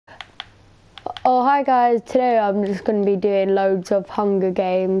Oh, hi guys, today I'm just going to be doing loads of Hunger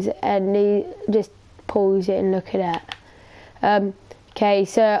Games and he just pause it and look at that. Okay,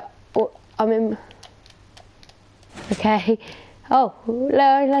 so I'm in... Okay, oh,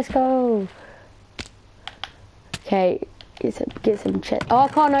 let's go. Okay, get some shit. Oh, I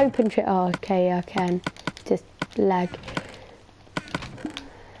can't open shit. Oh, okay, yeah, I can. Just lag.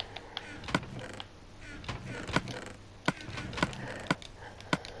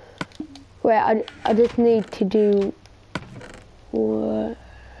 Wait, I just need to do what?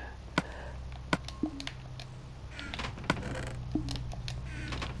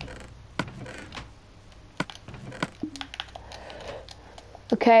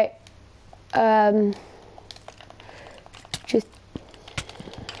 Okay, just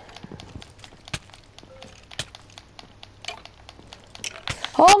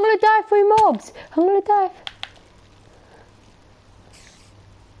oh, I'm gonna die through mobs. I'm gonna die.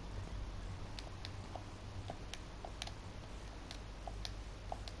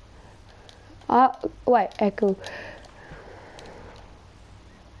 Wait, echo.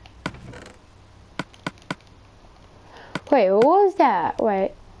 Wait, what was that?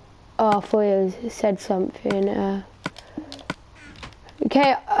 Wait. Oh, I thought it said something.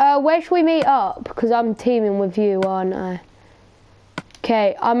 Okay, where should we meet up? Because I'm teaming with you, aren't I?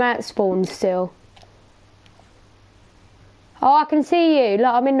 Okay, I'm at spawn still. Oh, I can see you.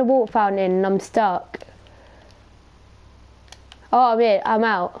 Look, I'm in the water fountain and I'm stuck. Oh, I'm in. I'm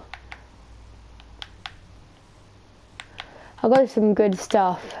out. I got some good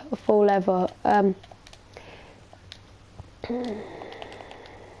stuff. Full level.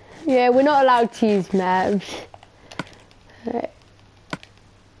 Yeah, we're not allowed to use maps.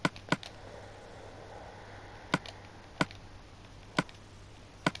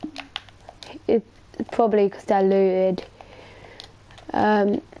 It's probably because they're looted.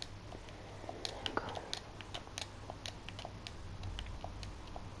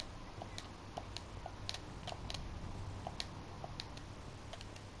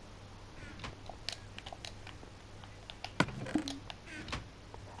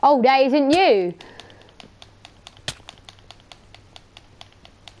 Oh, that isn't you.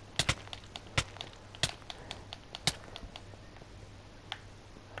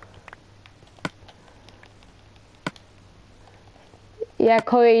 Yeah,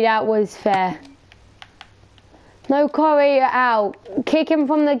 Corey, that was fair. No, Corey, you're out. Kick him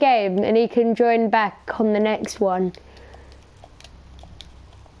from the game and he can join back on the next one.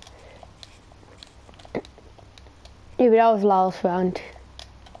 Yeah, but that was last round.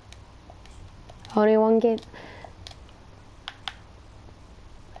 Only one game.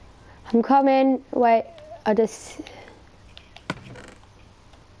 I'm coming. Wait,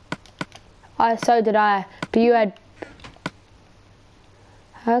 so did I. But you had...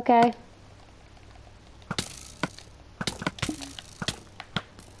 Okay.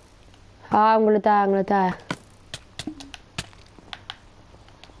 Oh, I'm gonna die.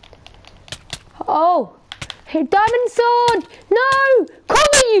 Oh! Diamond sword! No!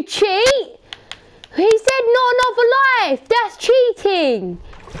 Corey, you cheat! He said not another life! That's cheating!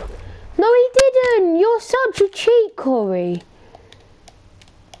 No, he didn't! You're such a cheat, Corey.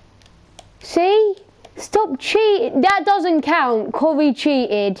 See? Stop cheating. That doesn't count. Corey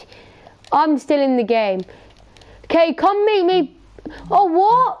cheated. I'm still in the game. Okay, come meet me. Oh,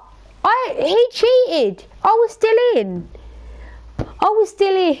 what? He cheated. I was still in.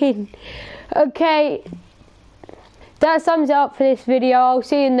 Okay. That sums it up for this video. I'll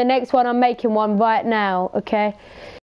see you in the next one. I'm making one right now, okay?